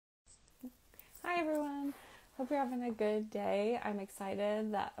everyone. Hope you're having a good day. I'm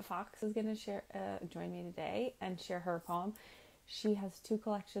excited that Fox is going to join me today and share her poem. She has two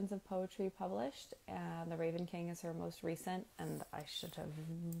collections of poetry published. The Raven King is her most recent, and I should have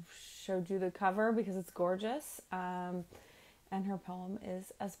showed you the cover because it's gorgeous. And her poem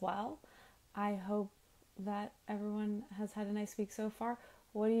is as well. I hope that everyone has had a nice week so far.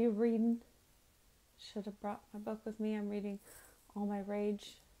 What are you reading? Should have brought my book with me. I'm reading All My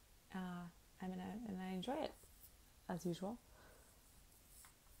Rage. And I enjoy it, as usual.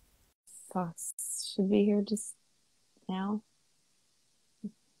 Fox should be here just now.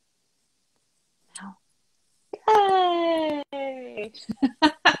 Yay!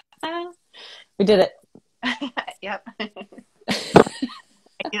 We did it. Yep. I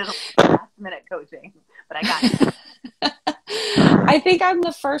needed a last minute coaching, but I got it. I think I'm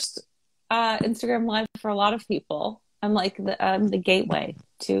the first Instagram Live for a lot of people. I'm like the gateway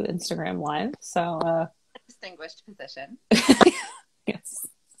to Instagram Live. So distinguished position. Yes.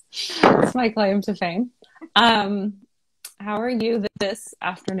 That's my claim to fame. How are you this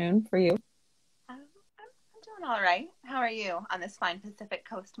afternoon for you? I'm doing all right. How are you on this fine Pacific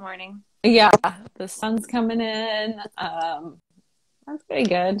Coast morning? Yeah, the sun's coming in. That's pretty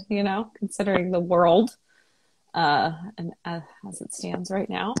good, considering the world and as it stands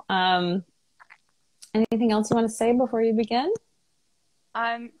right now. Anything else you want to say before you begin?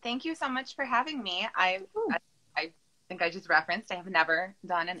 Thank you so much for having me. I think I just referenced I have never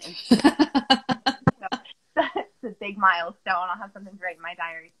done an Instagram. It's a big milestone. I'll have something to write in my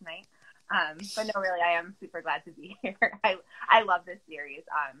diary tonight. But no, really, I am super glad to be here. I love this series.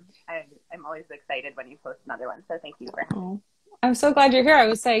 I'm always excited when you post another one. So thank you for having me. I'm so glad you're here. I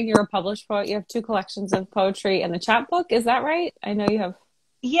was saying you're a published poet. You have two collections of poetry and the chapbook. Is that right? I know you have.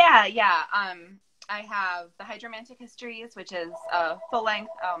 Yeah. I have the Hydromantic Histories, which is a full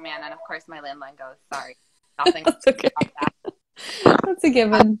length. Oh man, and of course my landline goes. Sorry, nothing. That's okay. That's a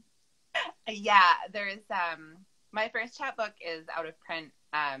given. Yeah, there's my first chapbook is out of print,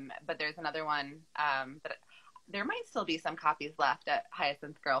 but there's another one that there might still be some copies left at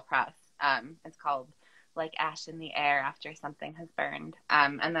Hyacinth Girl Press. It's called Like Ash in the Air After Something Has Burned.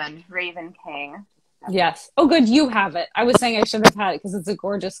 And then Raven King. Yes. Oh, good. You have it. I was saying I should have had it because it's a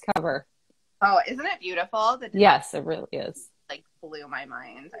gorgeous cover. Oh, isn't it beautiful? Yes, it really is. Like blew my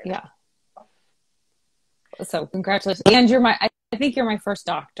mind. Yeah. So congratulations. And I think you're my first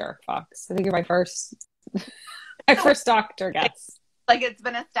doctor, Fox. I think you're my first doctor guest. Like it's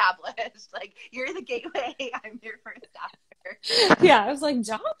been established. Like you're the gateway. I'm your first doctor. Yeah, I was like,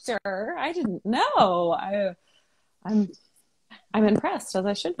 doctor? I didn't know. I'm impressed, as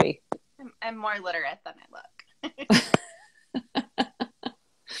I should be. I'm more literate than I look.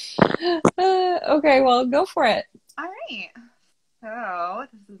 Okay, well, go for it. All right. So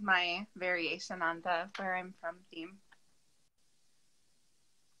this is my variation on the where I'm from theme.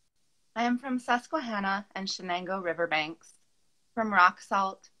 I am from Susquehanna and Shenango riverbanks, from rock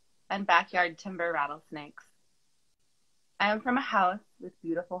salt and backyard timber rattlesnakes. I am from a house with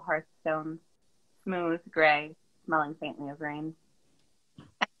beautiful hearthstones, smooth, gray, smelling faintly of rain.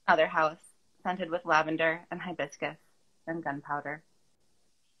 And another house scented with lavender and hibiscus and gunpowder.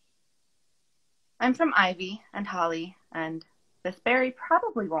 I'm from ivy and holly, and this berry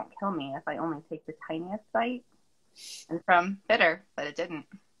probably won't kill me if I only take the tiniest bite. And from bitter, but it didn't.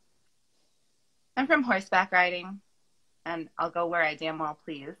 I'm from horseback riding, and I'll go where I damn well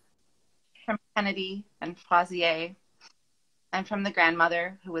please. From Kennedy and Frazier. I'm from the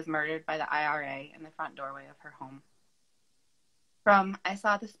grandmother who was murdered by the IRA in the front doorway of her home. From I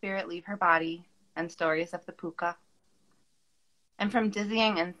saw the spirit leave her body and stories of the puka. I'm from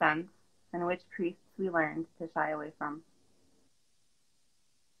dizzying incense and which priests we learned to shy away from.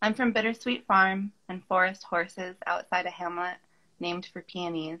 I'm from Bittersweet Farm and forest horses outside a hamlet named for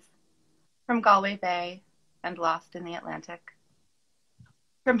peonies. From Galway Bay and lost in the Atlantic.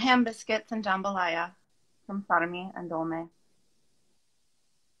 From ham biscuits and jambalaya. From sodomy and dolme.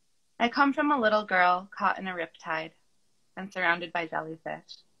 I come from a little girl caught in a riptide and surrounded by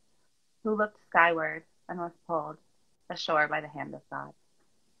jellyfish, who looked skyward and was pulled ashore by the hand of God.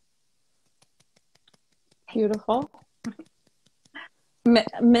 Beautiful.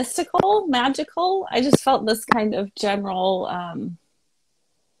 Mystical, magical. I just felt this kind of general,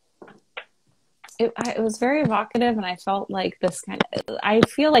 it was very evocative, and I felt like this I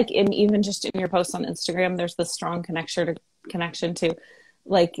feel like even just in your posts on Instagram, there's this strong connection to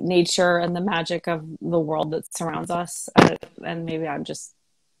like nature and the magic of the world that surrounds us. And maybe I'm just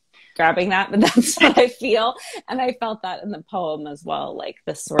grabbing that, but that's what I feel. And I felt that in the poem as well, like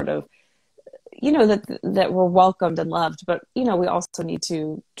this sort of, that we're welcomed and loved, but we also need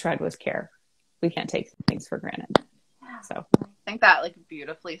to tread with care. we can't take things for granted. So I think that like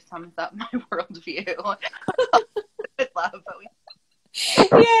beautifully sums up my worldview. With love, but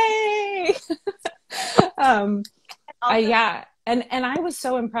yay! also, Yeah, and I was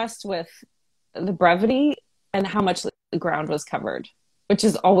so impressed with the brevity and how much the ground was covered, which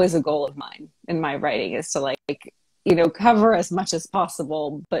is always a goal of mine in my writing, is to like, you know, cover as much as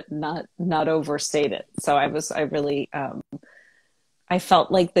possible, but not overstate it. So I really I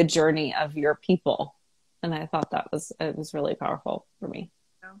felt like the journey of your people, and I thought it was really powerful for me.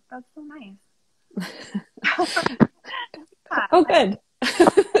 oh, that's so nice. Oh, good.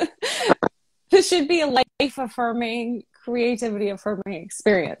 This should be a life affirming, creativity affirming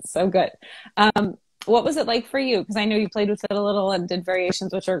experience. So good. What was it like for you? Because I know you played with it a little and did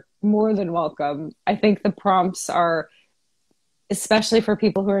variations, which are more than welcome. I think the prompts are, especially for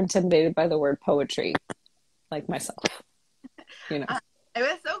people who are intimidated by the word poetry, like myself. You know, I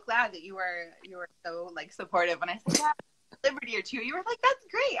was so glad that you were so like supportive when I said, yeah, Liberty or two. You were like, that's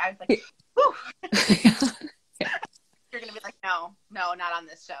great. I was like, whew. yeah. You're gonna be like, no, not on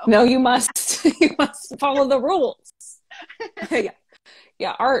this show. No, you must follow the rules.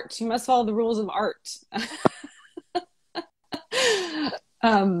 Yeah, art. You must follow the rules of art.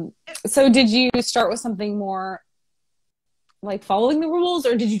 So did you start with something more like following the rules,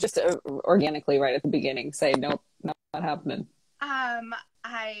 or did you just organically right at the beginning say, nope, not happening?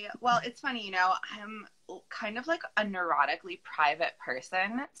 Well, it's funny, you know, I'm kind of like a neurotically private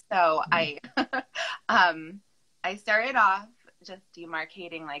person. So I started off just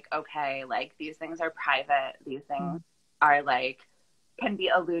demarcating like, okay, like these things are private. These things are like, can be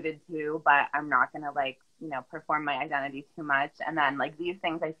alluded to, but I'm not going to like, you know, perform my identity too much. And then like these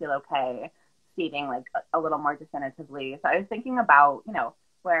things I feel okay stating like a little more definitively. So I was thinking about, you know,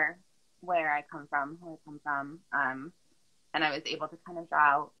 where I come from, and I was able to kind of draw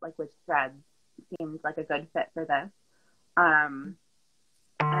out like which threads seemed like a good fit for this. And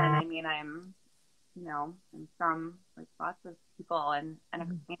I mean, I'm from like lots of people and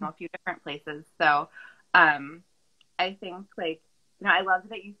you know, a few different places. So I think like, you know, I love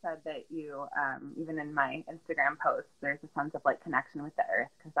that you said that you, even in my Instagram posts, there's a sense of like connection with the earth,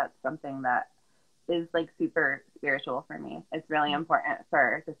 because that's something that is like super spiritual for me. It's really important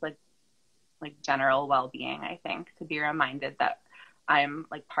for just like general well-being, I think, to be reminded that I'm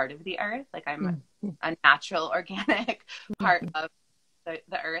like part of the earth, like I'm a natural organic part of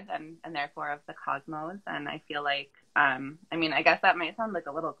the earth and therefore of the cosmos. And I feel like I mean, I guess that might sound like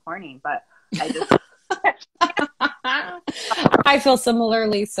a little corny, but I just I feel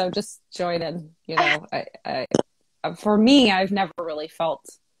similarly, so just join in. You know, I for me, I've never really felt,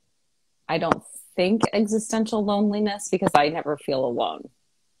 I don't think, existential loneliness, because I never feel alone,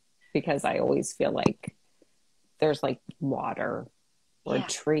 because I always feel like there's like water or a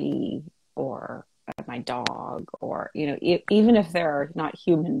tree or my dog, or, you know, even if there are not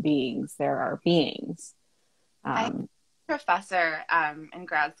human beings, there are beings. I had a professor in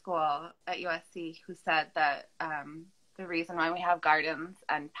grad school at USC who said that the reason why we have gardens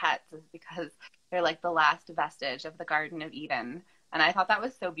and pets is because they're like the last vestige of the Garden of Eden. And I thought that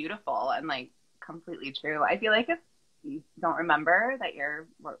was so beautiful and like completely true. I feel like if you don't remember that you're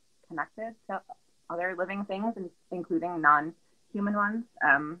connected to other living things, including non-human ones,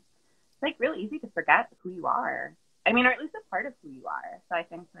 it's like really easy to forget who you are. I mean, or at least a part of who you are. So I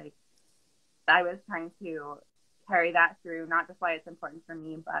think like I was trying to carry that through, not just why it's important for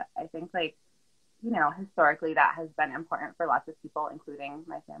me, but I think like, you know, historically that has been important for lots of people, including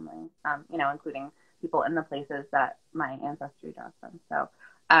my family, you know, including people in the places that my ancestry draws from. So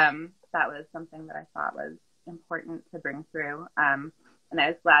that was something that I thought was important to bring through. And I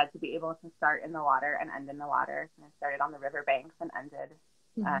was glad to be able to start in the water and end in the water. And I started on the riverbanks and ended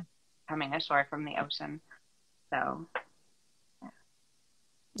coming ashore from the ocean. So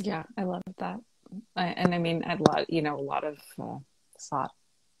yeah, I love that. And I mean, a lot of thought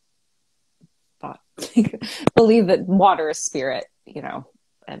believe that water is spirit, you know,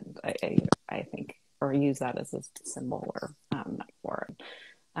 and I think, or use that as a symbol or metaphor.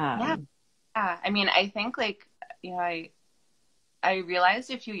 yeah. I mean, I think like, you know, I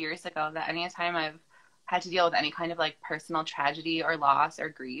realized a few years ago that anytime I've had to deal with any kind of like personal tragedy or loss or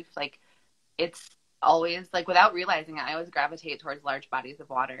grief, like it's always like, without realizing it, I always gravitate towards large bodies of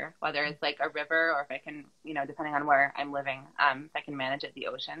water, whether it's like a river or if I can, you know, depending on where I'm living, if I can manage it, the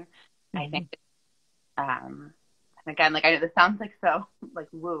ocean. I think, and again, like I know this sounds like so like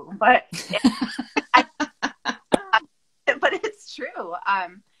woo, but but it's true.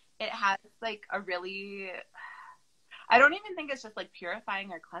 It has like a really, I don't even think it's just like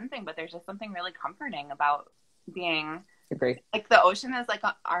purifying or cleansing, but there's just something really comforting about being Agree. like the ocean is like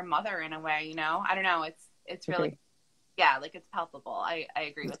our mother in a way, you know? I don't know. It's really, Agree. yeah, like it's palpable. I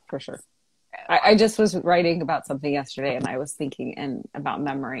agree with For sure. that. I just was writing about something yesterday and I was thinking and about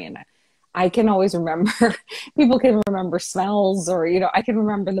memory, and I can always remember people can remember smells, or, you know, I can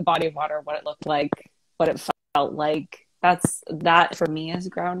remember the body of water, what it looked like, what it felt like. That for me is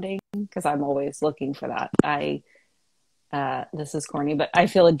grounding, because I'm always looking for that. This is corny, but I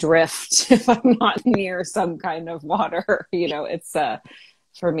feel adrift if I'm not near some kind of water. You know, it's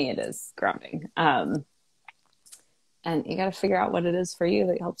for me it is grounding. And you got to figure out what it is for you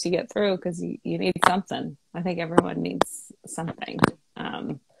that helps you get through, because you need something. I think everyone needs something.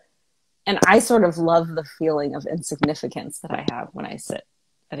 And I sort of love the feeling of insignificance that I have when I sit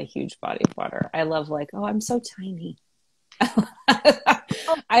at a huge body of water. I love, like, oh, I'm so tiny.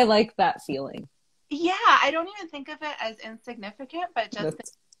 I like that feeling. Yeah, I don't even think of it as insignificant, but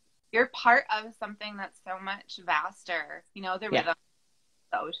just you're part of something that's so much vaster. You know, the rhythm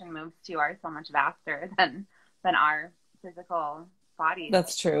the ocean moves to are so much vaster than our physical bodies.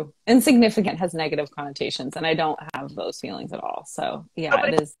 That's true. Insignificant has negative connotations, and I don't have those feelings at all. So yeah,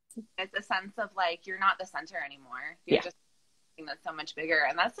 it is. It's a sense of like you're not the center anymore. You're just something that's so much bigger,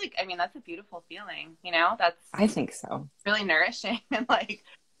 and that's like, I mean, that's a beautiful feeling. You know, I think so. Really nourishing, and like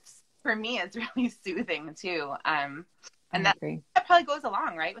for me, it's really soothing too. And that probably goes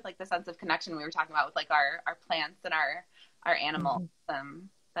along, right, with like the sense of connection we were talking about with like our plants and our animals.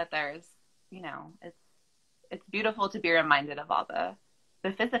 That there's, you know, it's beautiful to be reminded of all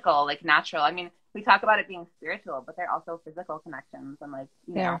the physical, like natural. I mean, we talk about it being spiritual, but they're also physical connections and like,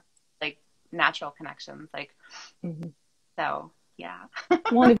 you know, like natural connections. Like, so yeah.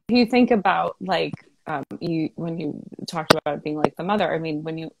 Well, if you think about like, when you talked about it being like the mother, I mean,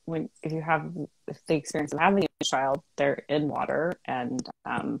 if you have the experience of having a child, they're in water, and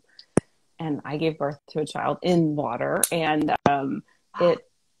I gave birth to a child in water, and it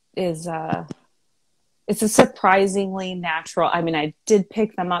is it's a surprisingly natural. I mean, I did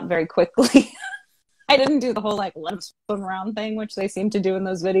pick them up very quickly. I didn't do the whole like let them swim around thing, which they seem to do in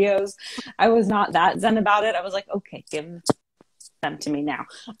those videos. I was not that zen about it. I was like, okay, give them to me now.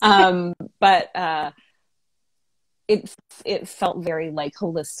 But it felt very like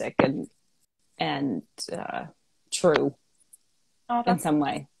holistic and true in some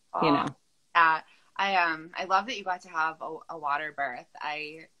way, you know. Yeah. I love that you got to have a water birth.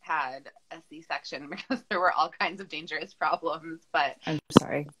 I had a C-section because there were all kinds of dangerous problems, but I'm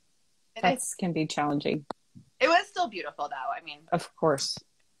sorry. That can be challenging. It was still beautiful though. I mean, of course,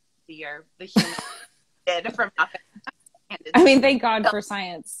 the human did from nothing. I mean, thank God for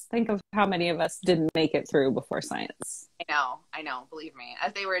science. Think of how many of us didn't make it through before science. I know. Believe me.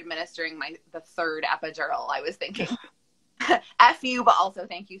 As they were administering the third epidural, I was thinking, F you, but also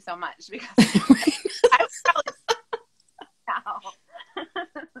thank you so much, because I was probably now.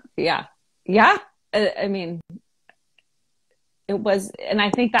 Yeah. I mean, it was, and I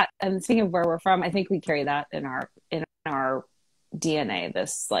think that, and speaking of where we're from, I think we carry that in our DNA.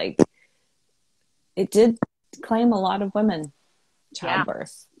 This, like, it did claim a lot of women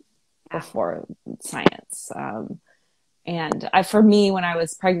childbirth before science. And for me, when I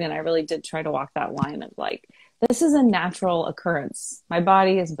was pregnant, I really did try to walk that line of like, this is a natural occurrence. My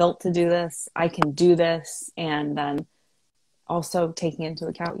body is built to do this. I can do this. And then also taking into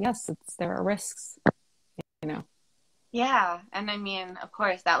account, yes, there are risks, you know? Yeah. And I mean, of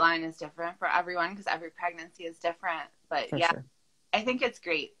course, that line is different for everyone because every pregnancy is different. But sure. I think it's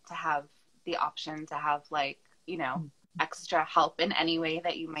great to have the option to have, like, you know, extra help in any way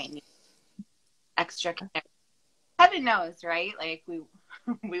that you might need. Extra care. Heaven knows, right? Like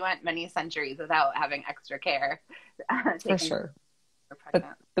we went many centuries without having extra care. For sure.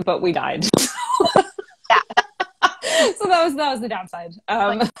 But we died. Yeah. So that was the downside.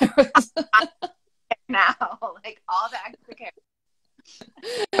 Now, like all the extra care.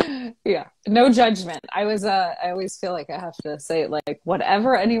 Yeah, no judgment. I always feel like I have to say, like,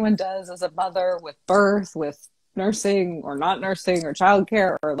 whatever anyone does as a mother with birth, with nursing or not nursing or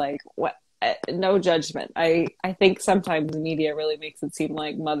childcare, or like what, no judgment. I think sometimes the media really makes it seem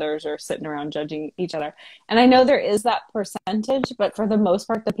like mothers are sitting around judging each other. And I know there is that percentage, but for the most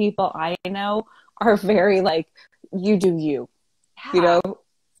part, the people I know are very like, you do you, you know?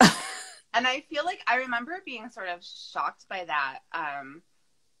 And I feel like I remember being sort of shocked by that,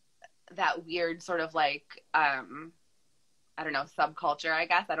 that weird sort of like, I don't know, subculture, I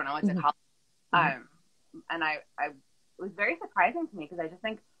guess. I don't know what to call it. And it was very surprising to me because I just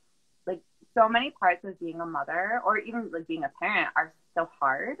think like so many parts of being a mother or even like being a parent are so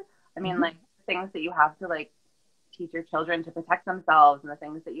hard. I mean, like things that you have to like teach your children to protect themselves and the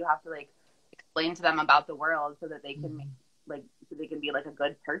things that you have to like explain to them about the world so that they can make like, so they can be like a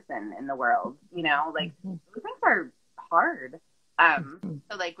good person in the world, you know, like Mm-hmm. those things are hard. Mm-hmm.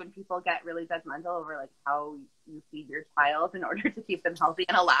 So like when people get really judgmental over like how you feed your child in order to keep them healthy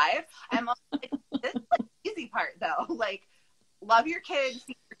and alive, I'm also like, this is like the easy part though. Like, love your kid,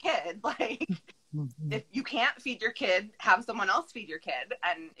 feed your kid. Like, Mm-hmm. if you can't feed your kid, have someone else feed your kid.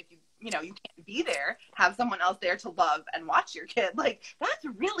 And if you can't be there, have someone else there to love and watch your kid. Like, that's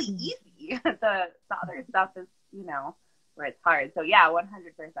really easy. The other stuff is, where it's hard. So yeah, 100%.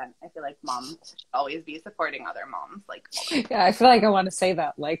 I feel like moms should always be supporting other moms. Like, Yeah, I feel like I want to say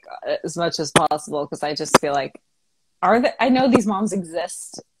that like as much as possible because I just feel like I know these moms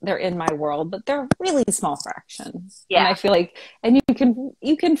exist. They're in my world, but they're really small fractions. yeah, And I feel like, and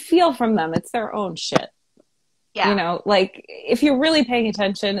you can feel from them, it's their own shit. yeah. You know, like if you're really paying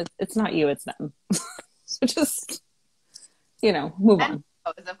attention, it's not you, it's them. So just, move on.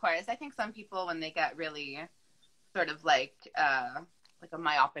 Of course, I think some people, when they get really sort of like a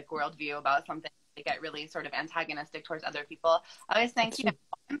myopic worldview about something, they get really sort of antagonistic towards other people. I always think,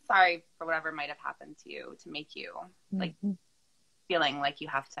 I'm sorry for whatever might have happened to you to make you like feeling like you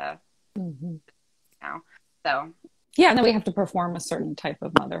have to, so. Yeah, and then we have to perform a certain type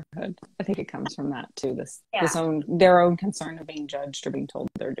of motherhood. I think it comes from that too. Their own concern of being judged or being told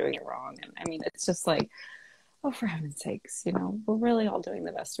they're doing it wrong. And I mean, it's just like, oh, for heaven's sakes, we're really all doing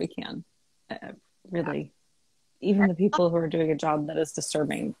the best we can. Really, even the people who are doing a job that is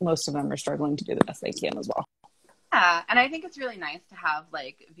disturbing, most of them are struggling to do the best they can as well. Yeah, and I think it's really nice to have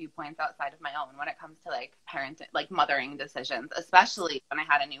like viewpoints outside of my own when it comes to like parenting, like mothering decisions, especially when I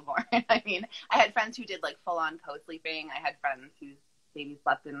had a newborn. I mean, I had friends who did like full on co-sleeping. I had friends whose babies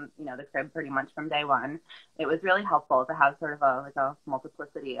slept in, the crib pretty much from day one. It was really helpful to have sort of a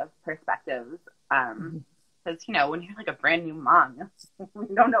multiplicity of perspectives. Because, when you're like a brand new mom,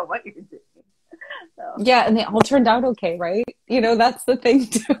 you don't know what you're doing. So. Yeah, and they all turned out okay, right? That's the thing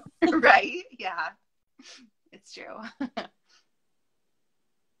too. Right? Yeah. It's true. Oh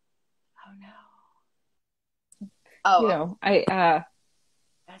no. Oh. I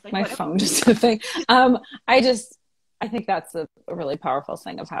was like, my phone just a thing. I think that's a really powerful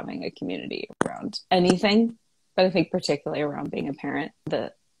thing of having a community around anything, but I think particularly around being a parent,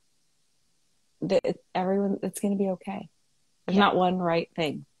 that everyone, it's going to be okay. There's not one right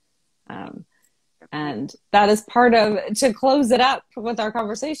thing. And that is part of, to close it up with our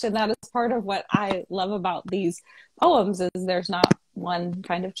conversation, that is part of what I love about these poems, is there's not one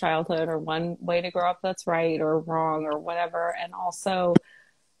kind of childhood or one way to grow up that's right or wrong or whatever. And also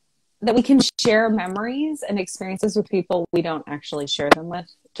that we can share memories and experiences with people we don't actually share them with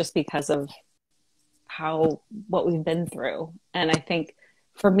just because of what we've been through. And I think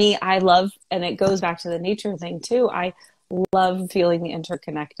for me, I love, and it goes back to the nature thing too, I love feeling the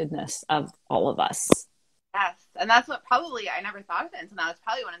interconnectedness of all of us. Yes. And that's what probably, I never thought of it until now. It's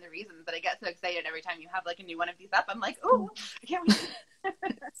probably one of the reasons that I get so excited every time you have like a new one of these up. I'm like, oh, I can't wait.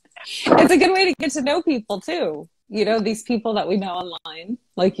 It's a good way to get to know people too. These people that we know online,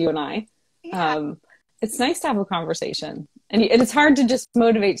 like you and I. Yeah. It's nice to have a conversation. And it's hard to just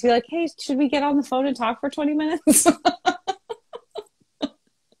motivate to be like, hey, should we get on the phone and talk for 20 minutes?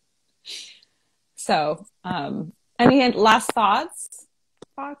 So, any last thoughts?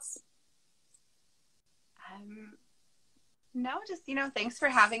 No, just, thanks for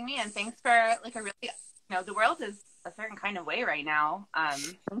having me, and thanks for like a really, the world is a certain kind of way right now.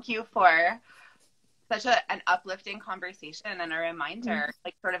 Thank you for such an uplifting conversation and a reminder,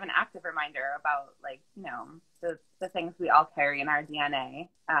 like sort of an active reminder about like, the things we all carry in our DNA,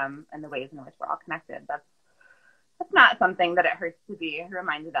 and the ways in which we're all connected. That's not something that it hurts to be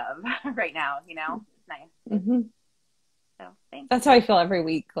reminded of right now, It's nice. Mm-hmm. So thanks. That's how I feel every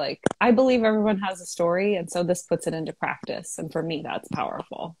week. Like, I believe everyone has a story, and so this puts it into practice. And for me, that's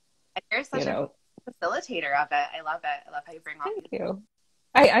powerful. And you're such a facilitator of it. I love it. I love how you bring all Thank you.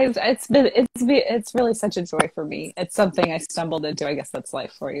 It's really such a joy for me. It's something I stumbled into. I guess that's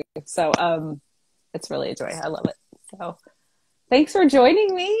life for you. So it's really a joy. I love it. So thanks for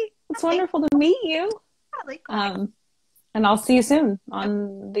joining me. It's wonderful to meet you. And I'll see you soon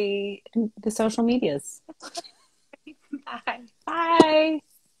on the social medias. Bye. Bye.